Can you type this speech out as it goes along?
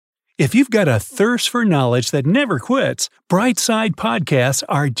If you've got a thirst for knowledge that never quits, Brightside Podcasts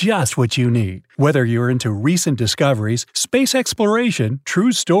are just what you need. Whether you're into recent discoveries, space exploration,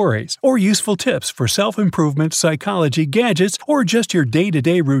 true stories, or useful tips for self-improvement, psychology, gadgets, or just your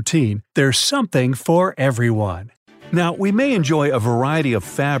day-to-day routine, there's something for everyone. Now, we may enjoy a variety of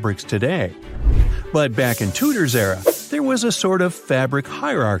fabrics today, but back in Tudor's era, there was a sort of fabric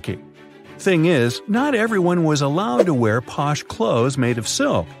hierarchy. Thing is, not everyone was allowed to wear posh clothes made of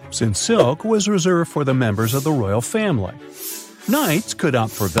silk, since silk was reserved for the members of the royal family. Knights could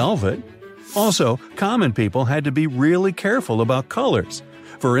opt for velvet. Also, common people had to be really careful about colors.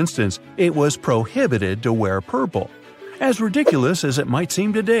 For instance, it was prohibited to wear purple. As ridiculous as it might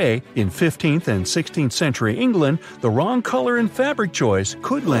seem today, in 15th and 16th century England, the wrong color and fabric choice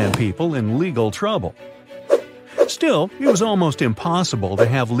could land people in legal trouble. Still, it was almost impossible to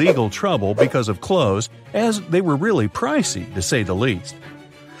have legal trouble because of clothes, as they were really pricey, to say the least.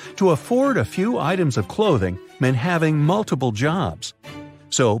 To afford a few items of clothing meant having multiple jobs.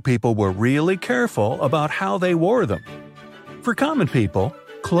 So people were really careful about how they wore them. For common people,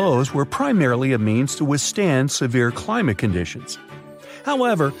 clothes were primarily a means to withstand severe climate conditions.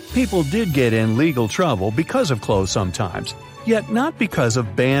 However, people did get in legal trouble because of clothes sometimes, yet not because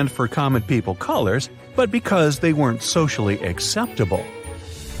of banned for common people colors, but because they weren't socially acceptable.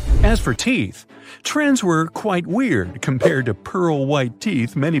 As for teeth, trends were quite weird compared to pearl-white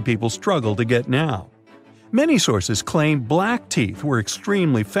teeth many people struggle to get now. Many sources claim black teeth were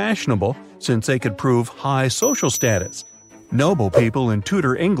extremely fashionable since they could prove high social status. Noble people in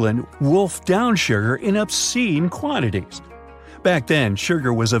Tudor England wolfed down sugar in obscene quantities. Back then,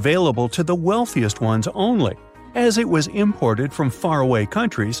 sugar was available to the wealthiest ones only, as it was imported from faraway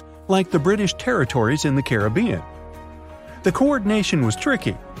countries like the British territories in the Caribbean. The coordination was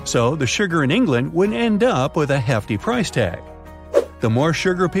tricky, so the sugar in England would end up with a hefty price tag. The more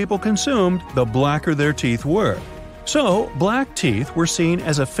sugar people consumed, the blacker their teeth were. So, black teeth were seen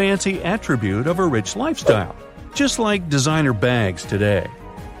as a fancy attribute of a rich lifestyle, just like designer bags today.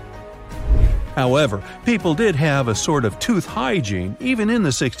 However, people did have a sort of tooth hygiene even in the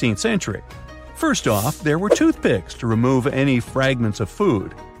 16th century. First off, there were toothpicks to remove any fragments of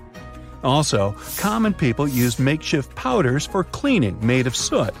food. Also, common people used makeshift powders for cleaning made of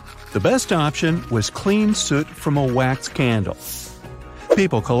soot. The best option was clean soot from a wax candle.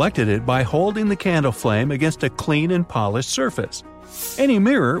 People collected it by holding the candle flame against a clean and polished surface. Any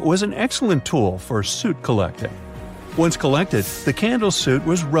mirror was an excellent tool for soot collecting. Once collected, the candle soot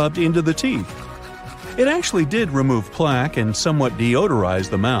was rubbed into the teeth. It actually did remove plaque and somewhat deodorize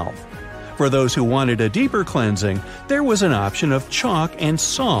the mouth. For those who wanted a deeper cleansing, there was an option of chalk and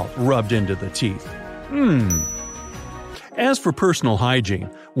salt rubbed into the teeth. As for personal hygiene,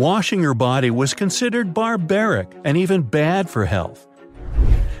 washing your body was considered barbaric and even bad for health.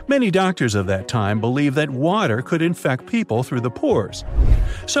 Many doctors of that time believed that water could infect people through the pores.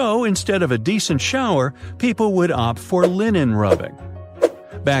 So, instead of a decent shower, people would opt for linen rubbing.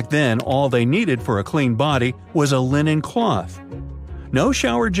 Back then, all they needed for a clean body was a linen cloth. No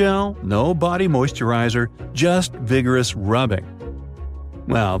shower gel, no body moisturizer, just vigorous rubbing.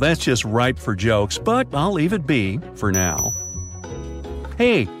 Well, that's just ripe for jokes, but I'll leave it be for now.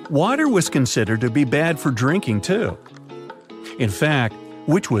 Hey, water was considered to be bad for drinking too. In fact,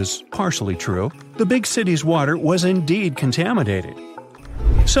 which was partially true, the big city's water was indeed contaminated.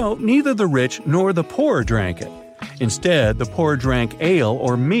 So neither the rich nor the poor drank it. Instead, the poor drank ale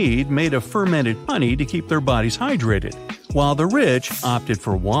or mead made of fermented honey to keep their bodies hydrated, while the rich opted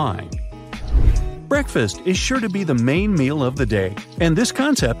for wine. Breakfast is sure to be the main meal of the day, and this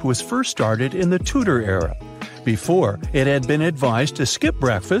concept was first started in the Tudor era. Before, it had been advised to skip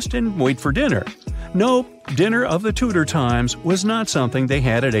breakfast and wait for dinner. Nope, dinner of the Tudor times was not something they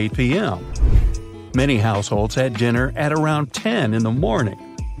had at 8 p.m. Many households had dinner at around 10 in the morning.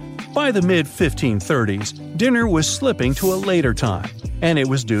 By the mid-1530s, dinner was slipping to a later time, and it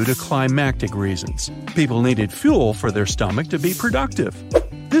was due to climactic reasons. People needed fuel for their stomach to be productive.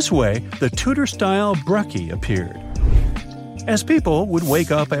 This way, the Tudor-style brekkie appeared. As people would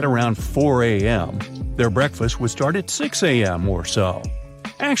wake up at around 4 a.m., their breakfast would start at 6 a.m. or so.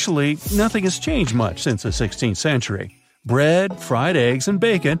 Actually, nothing has changed much since the 16th century. Bread, fried eggs, and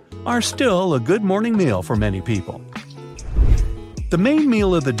bacon are still a good morning meal for many people. The main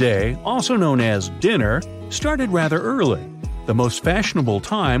meal of the day, also known as dinner, started rather early. The most fashionable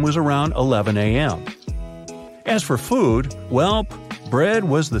time was around 11 a.m. As for food, well, bread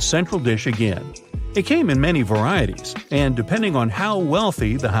was the central dish again. It came in many varieties, and depending on how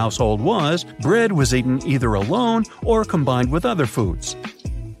wealthy the household was, bread was eaten either alone or combined with other foods.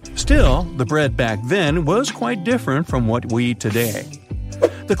 Still, the bread back then was quite different from what we eat today.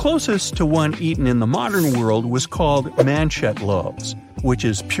 The closest to one eaten in the modern world was called manchet loaves, which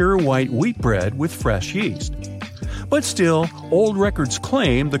is pure white wheat bread with fresh yeast. But still, old records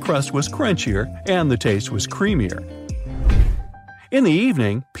claim the crust was crunchier and the taste was creamier. In the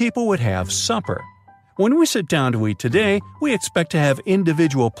evening, people would have supper. When we sit down to eat today, we expect to have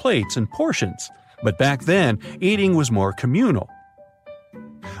individual plates and portions, but back then, eating was more communal.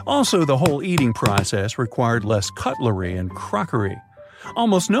 Also, the whole eating process required less cutlery and crockery.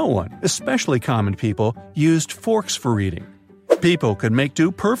 Almost no one, especially common people, used forks for eating. People could make do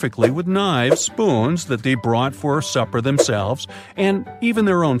perfectly with knives, spoons that they brought for supper themselves, and even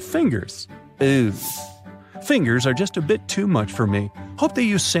their own fingers. Ew. Fingers are just a bit too much for me. Hope they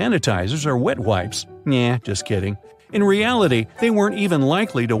use sanitizers or wet wipes. Nah, just kidding. In reality, they weren't even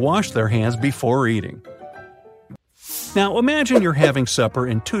likely to wash their hands before eating. Now imagine you're having supper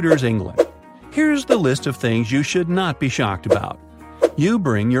in Tudor's England. Here's the list of things you should not be shocked about. You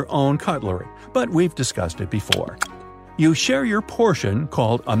bring your own cutlery, but we've discussed it before. You share your portion,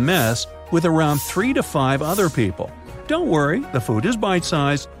 called a mess, with around 3 to 5 other people. Don't worry, the food is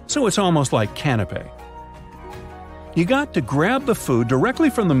bite-sized, so it's almost like canapé. You got to grab the food directly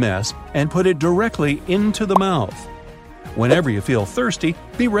from the mess and put it directly into the mouth. Whenever you feel thirsty,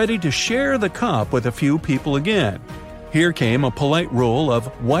 be ready to share the cup with a few people again. Here came a polite rule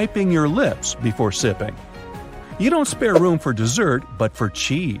of wiping your lips before sipping. You don't spare room for dessert, but for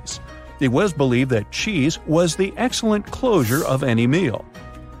cheese. It was believed that cheese was the excellent closure of any meal.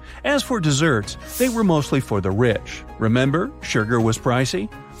 As for desserts, they were mostly for the rich. Remember, sugar was pricey?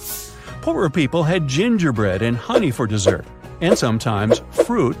 Poorer people had gingerbread and honey for dessert, and sometimes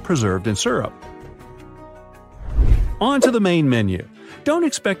fruit preserved in syrup. On to the main menu. Don't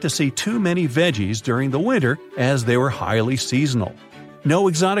expect to see too many veggies during the winter, as they were highly seasonal. No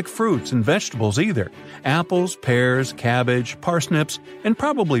exotic fruits and vegetables either. Apples, pears, cabbage, parsnips, and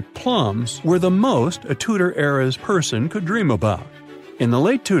probably plums were the most a Tudor-era's person could dream about. In the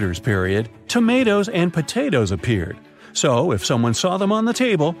late Tudors period, tomatoes and potatoes appeared. So, if someone saw them on the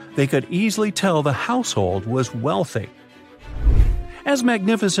table, they could easily tell the household was wealthy. As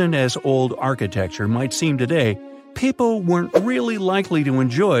magnificent as old architecture might seem today, people weren't really likely to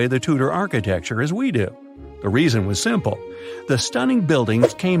enjoy the Tudor architecture as we do. The reason was simple. The stunning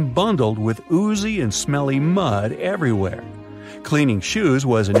buildings came bundled with oozy and smelly mud everywhere. Cleaning shoes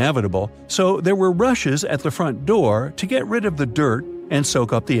was inevitable, so there were rushes at the front door to get rid of the dirt and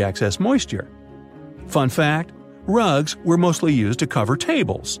soak up the excess moisture. Fun fact: rugs were mostly used to cover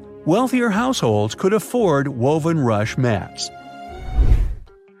tables. Wealthier households could afford woven rush mats.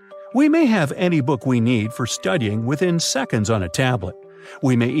 We may have any book we need for studying within seconds on a tablet.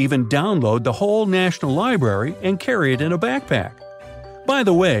 We may even download the whole National Library and carry it in a backpack. By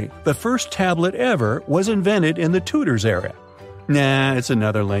the way, the first tablet ever was invented in the Tudors era. Nah, it's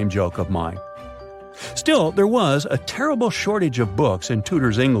another lame joke of mine. Still, there was a terrible shortage of books in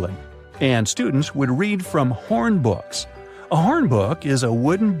Tudors England, and students would read from horn books. A horn book is a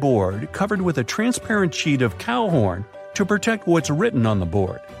wooden board covered with a transparent sheet of cow horn to protect what's written on the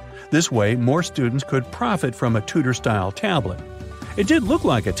board. This way, more students could profit from a Tudor-style tablet. It did look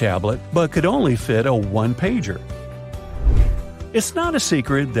like a tablet, but could only fit a one-pager. It's not a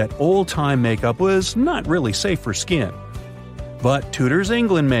secret that old-time makeup was not really safe for skin. But Tudors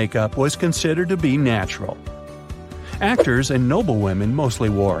England makeup was considered to be natural. Actors and noblewomen mostly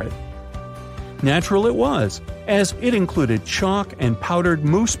wore it. Natural it was, as it included chalk and powdered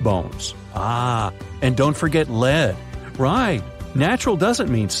moose bones. And don't forget lead. Right, natural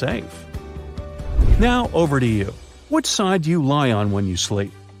doesn't mean safe. Now over to you. Which side do you lie on when you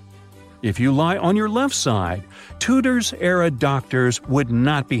sleep? If you lie on your left side, Tudors-era doctors would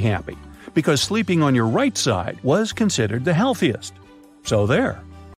not be happy, because sleeping on your right side was considered the healthiest. So there.